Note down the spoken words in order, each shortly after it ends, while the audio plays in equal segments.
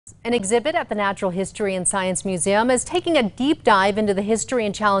An exhibit at the Natural History and Science Museum is taking a deep dive into the history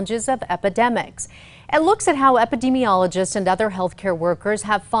and challenges of epidemics. It looks at how epidemiologists and other healthcare workers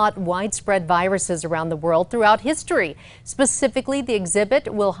have fought widespread viruses around the world throughout history. Specifically, the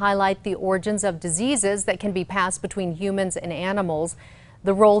exhibit will highlight the origins of diseases that can be passed between humans and animals,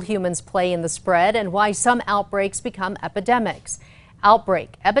 the role humans play in the spread, and why some outbreaks become epidemics.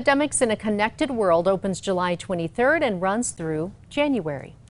 Outbreak: Epidemics in a Connected World opens July 23rd and runs through January.